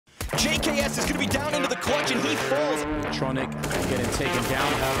JKS is going to be down into the clutch, and he falls. Electronic getting taken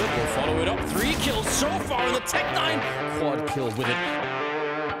down. Hobbit will follow it up. 3 kills so far in the Tech-9. Quad kill with it.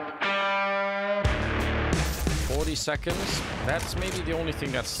 40 seconds. That's maybe the only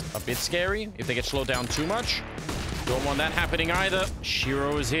thing that's a bit scary. If they get slowed down too much. Don't want that happening either.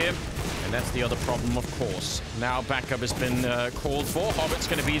 Shiro is here. And that's the other problem, of course. Now backup has been called for. Hobbit's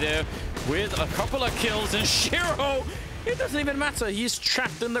going to be there with a couple of kills. And Shiro, it doesn't even matter. He's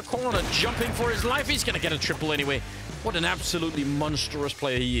trapped in the corner, jumping for his life. He's going to get a triple anyway. What an absolutely monstrous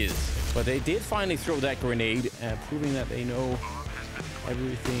player he is. But they did finally throw that grenade, proving that they know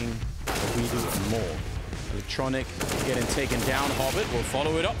everything that we do and more. Electronic getting taken down. Hobbit will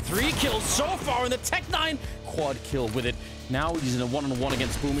follow it up. 3 kills so far in the Tech-9. Quad kill with it. Now he's in a one-on-one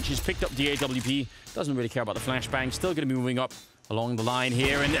against Boomich. He's picked up the AWP. Doesn't really care about the flashbang. Still going to be moving up along the line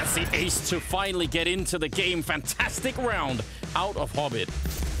here. And that's the ace to finally get into the game. Fantastic round out of Hobbit.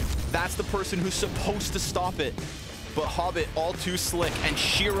 That's the person who's supposed to stop it. But Hobbit all too slick, and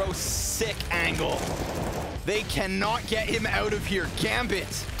Shiro sick angle. They cannot get him out of here.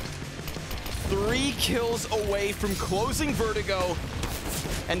 Gambit 3 kills away from closing Vertigo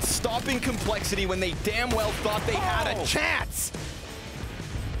and stopping Complexity when they damn well thought they had a chance.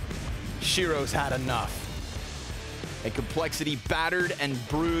 Shiro's had enough. And Complexity battered and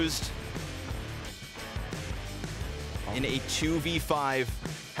bruised in a 2v5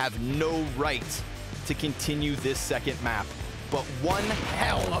 have no right to continue this second map. But one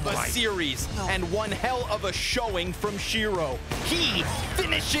hell of a series and one hell of a showing from Shiro. He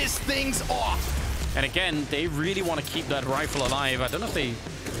finishes things off. And again, they really want to keep that rifle alive. I don't know if they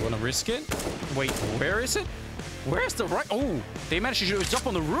want to risk it. Wait, where is it? Where's the right? Oh, they managed to shoot it up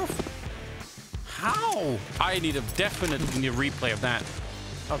on the roof. How? I need a definitely a replay of that.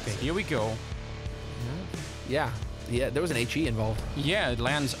 Okay, here we go. Yeah, there was an HE involved. Yeah, it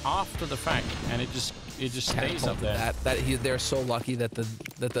lands after the fact, and it just stays up there. They're so lucky that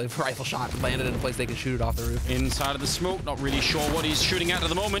the rifle shot landed in a place they can shoot it off the roof. Inside of the smoke, not really sure what he's shooting at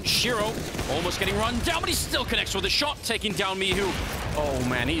the moment. Shiro almost getting run down, but he still connects with a shot, taking down Mihu. Oh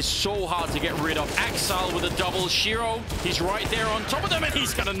man, he's so hard to get rid of. Ax1le with a double. Shiro, he's right there on top of them, and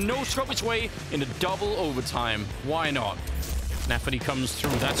he's gonna no-scope his way into double overtime. Why not? nafany comes through.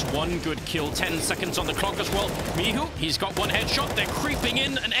 That's 1 good kill. 10 seconds on the clock as well. Mihu, he's got 1 headshot. They're creeping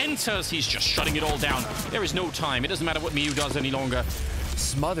in, and Interz. He's just shutting it all down. There is no time. It doesn't matter what Mihu does any longer.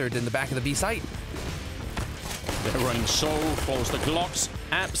 Smothered in the back of the B site. They're running so close. The Glocks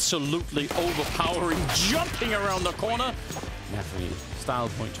absolutely overpowering, jumping around the corner. nafany, style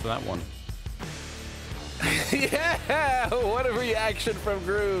points for that one. Yeah, what a reaction from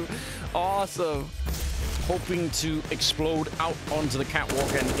Groove. Awesome. Hoping to explode out onto the catwalk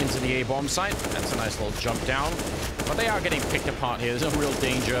and into the A-bomb site. That's a nice little jump down. But they are getting picked apart here. There's no real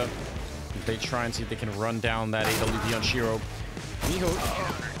danger. They try and see if they can run down that AWP on Shiro. Mihu,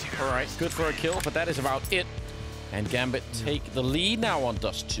 all right, good for a kill, but that is about it. And Gambit take the lead now on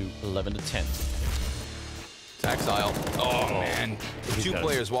Dust 2, 11-10. Ax1le. Oh, man. The 2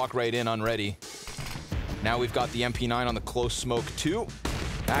 players walk right in unready. Now we've got the MP9 on the close smoke too.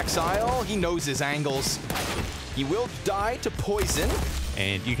 Ax1le, he knows his angles. He will die to poison.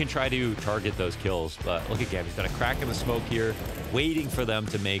 And you can try to target those kills, but look at Gambit. He's got a crack in the smoke here, waiting for them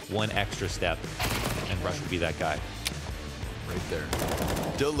to make 1 extra step. And Rush will be that guy. Right there.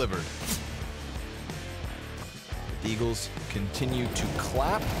 Delivered. The Eagles continue to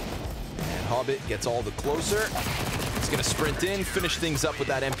clap. And Hobbit gets all the closer. He's going to sprint in, finish things up with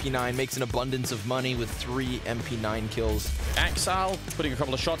that MP9, makes an abundance of money with 3 MP9 kills. Ax1le putting a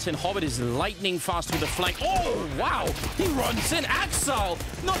couple of shots in. Hobbit is lightning fast with the flank. Oh, wow. He runs in.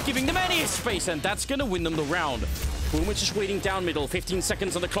 Ax1le not giving them any space, and that's going to win them the round. Boomich just waiting down middle. 15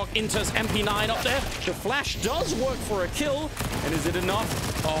 seconds on the clock. Interz MP9 up there. The flash does work for a kill. And is it enough?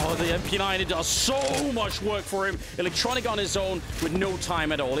 Oh, the MP9, it does so much work for him. Electronic on his own with no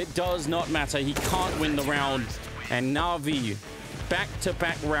time at all. It does not matter. He can't win the round. And Na'Vi,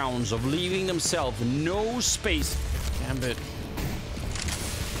 back-to-back rounds of leaving themselves no space. Gambit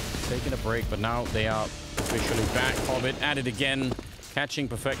taking a break, but now they are officially back. Hobbit at it again. Catching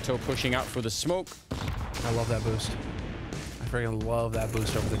Perfecto, pushing out for the smoke. I love that boost. I freaking love that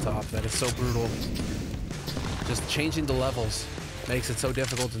boost over the top. That is so brutal. Just changing the levels makes it so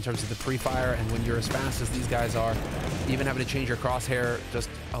difficult in terms of the pre-fire, and when you're as fast as these guys are, even having to change your crosshair just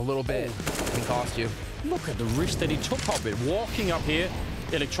a little bit can cost you. Look at the risk that he took, Hobbit. Walking up here,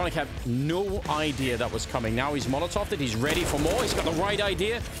 Electronic had no idea that was coming. Now he's Molotoved it. He's ready for more. He's got the right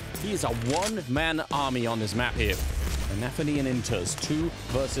idea. He is a one-man army on this map here. nafany and Interz, 2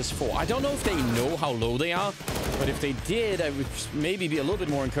 versus 4. I don't know if they know how low they are, But if they did, I would maybe be a little bit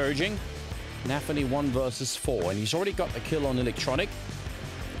more encouraging. nafany 1 versus 4, and he's already got the kill on Electronic.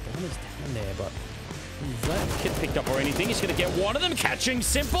 The bomb is down there, but he's not kit picked up or anything. He's going to get one of them, catching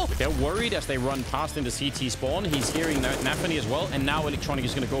Simple. They're worried as they run past into CT spawn. He's hearing nafany as well, and now Electronic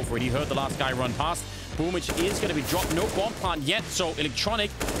is going to go for it. He heard the last guy run past. Boomich is going to be dropped. No bomb plant yet, so Electronic,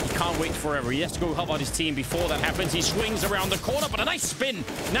 he can't wait forever. He has to go help out his team before that happens. He swings around the corner, but a nice spin.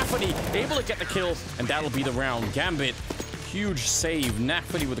 nafany able to get the kill, and that'll be the round. Gambit, huge save.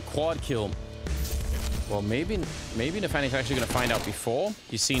 nafany with a quad kill. Well, maybe nafany's actually going to find out before.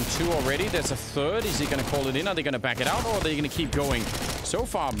 He's seen 2 already. There's a third. Is he going to call it in? Are they going to back it out, or are they going to keep going? So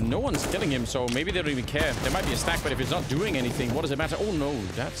far, no one's killing him, so maybe they don't even care. There might be a stack, but if it's not doing anything, what does it matter? Oh, no,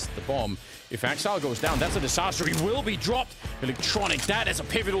 that's the bomb. If Ax1le goes down, that's a disaster. He will be dropped. Electronic, that is a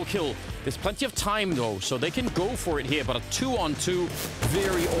pivotal kill. There's plenty of time, though, so they can go for it here, but a 2-on-2,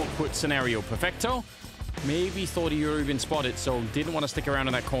 very awkward scenario. Perfecto maybe thought he already been spotted, so didn't want to stick around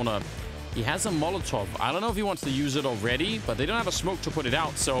in that corner. He has a Molotov. I don't know if he wants to use it already, but they don't have a smoke to put it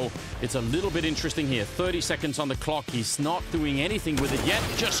out, so it's a little bit interesting here. 30 seconds on the clock. He's not doing anything with it yet.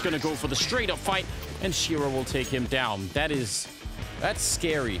 Just going to go for the straight-up fight, and Shiro will take him down. That's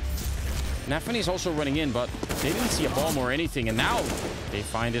scary. nafany's also running in, but they didn't see a bomb or anything, and now they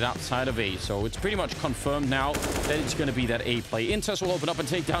find it outside of A, so it's pretty much confirmed now that it's going to be that A play. Interz will open up and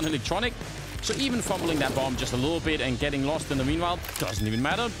take down Electronic. So even fumbling that bomb just a little bit and getting lost in the meanwhile doesn't even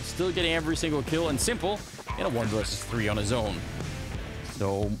matter. Still getting every single kill, and Simple in a 1 versus 3 on his own.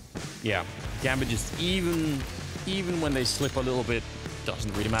 So yeah, Gambit just even when they slip a little bit,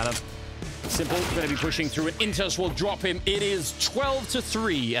 doesn't really matter. Simple going to be pushing through, and Interz will drop him. It is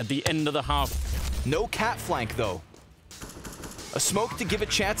 12-3 at the end of the half. No cat flank, though. A smoke to give a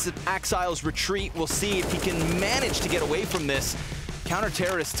chance at Ax1le's retreat. We'll see if he can manage to get away from this.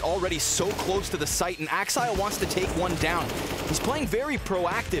 Counter-terrorists already so close to the site, and Ax1le wants to take one down. He's playing very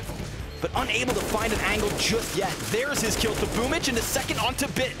proactive, but unable to find an angle just yet. There's his kill to Boomich, and a second onto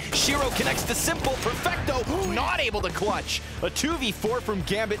Bit. Shiro connects to Simple. Perfecto, not able to clutch. A 2v4 from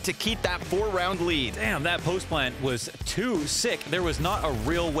Gambit to keep that 4-round lead. Damn, that post plant was too sick. There was not a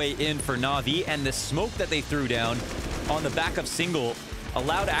real way in for Na'Vi, and the smoke that they threw down on the back of single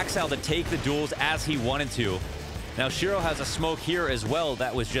allowed Ax1le to take the duels as he wanted to. Now, Shiro has a smoke here as well.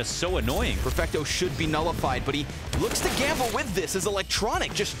 That was just so annoying. Perfecto should be nullified, but he looks to gamble with this as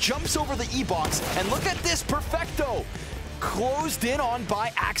Electronic just jumps over the E-box. And look at this, Perfecto! Closed in on by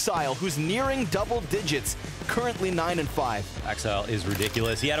Ax1le, who's nearing double digits, currently 9-5. Ax1le is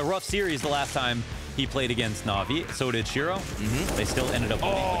ridiculous. He had a rough series the last time he played against Na'Vi. So did Shiro. They still ended up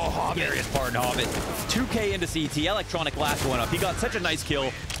winning. Oh, Hobbit. Scariest part, Hobbit. 2K into CT. Electronic last one up. He got such a nice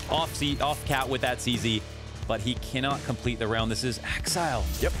kill off Cat with that CZ. But he cannot complete the round. This is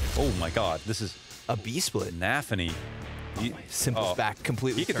Ax1le. Yep. Oh my god, this is a B-split. nafany. Simple's back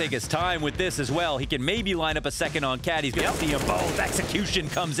completely. He can take his time with this as well. He can maybe line up a second on Cat. He's going to see them both. Execution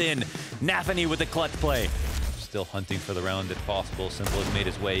comes in. nafany with the clutch play. Still hunting for the round if possible. Simple has made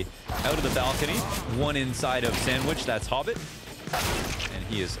his way out of the balcony. One inside of Sandwich. That's Hobbit. And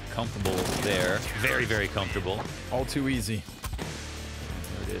he is comfortable there. Very, very comfortable. All too easy.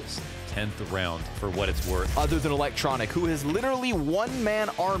 There it is. 10th round for what it's worth. Other than Electronic, who has literally one-man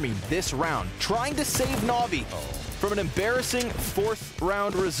army this round, trying to save Na'Vi from an embarrassing 4th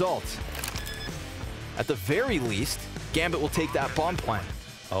round result. At the very least, Gambit will take that bomb plant.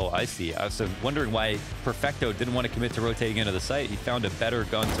 Oh, I see. I was wondering why Perfecto didn't want to commit to rotating into the site. He found a better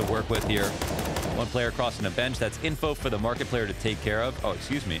gun to work with here. One player crossing a bench. That's info for the market player to take care of. Oh,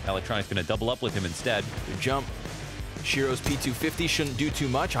 excuse me. Electronic's going to double up with him instead. Good jump. Shiro's P250 shouldn't do too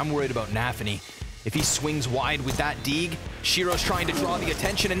much. I'm worried about nafany. If he swings wide with that Deeg, Shiro's trying to draw the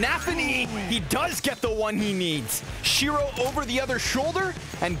attention, and nafany, he does get the one he needs. Shiro over the other shoulder,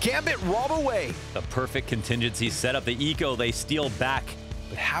 and Gambit rob away. The perfect contingency set up. The eco, they steal back.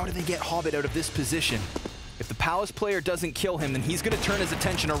 But how do they get Hobbit out of this position? If the Palace player doesn't kill him, then he's going to turn his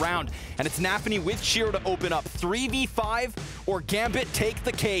attention around, and it's nafany with Shiro to open up. 3v5, or Gambit take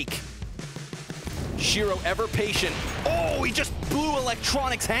the cake. Shiro ever patient. Oh, he just blew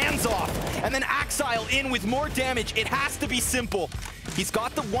Electronic's hands off. And then Ax1le in with more damage. It has to be Simple. He's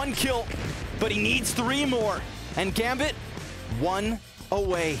got the 1 kill, but he needs 3 more. And Gambit, 1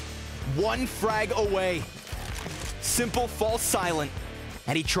 away. 1 frag away. Simple falls silent,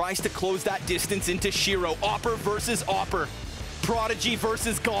 and he tries to close that distance into Shiro. Opper versus Opper. Prodigy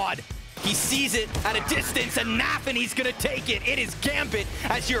versus God. He sees it at a distance, and nafany's gonna take it. It is Gambit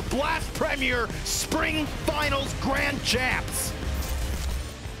as your Blast Premier Spring Finals Grand Champs.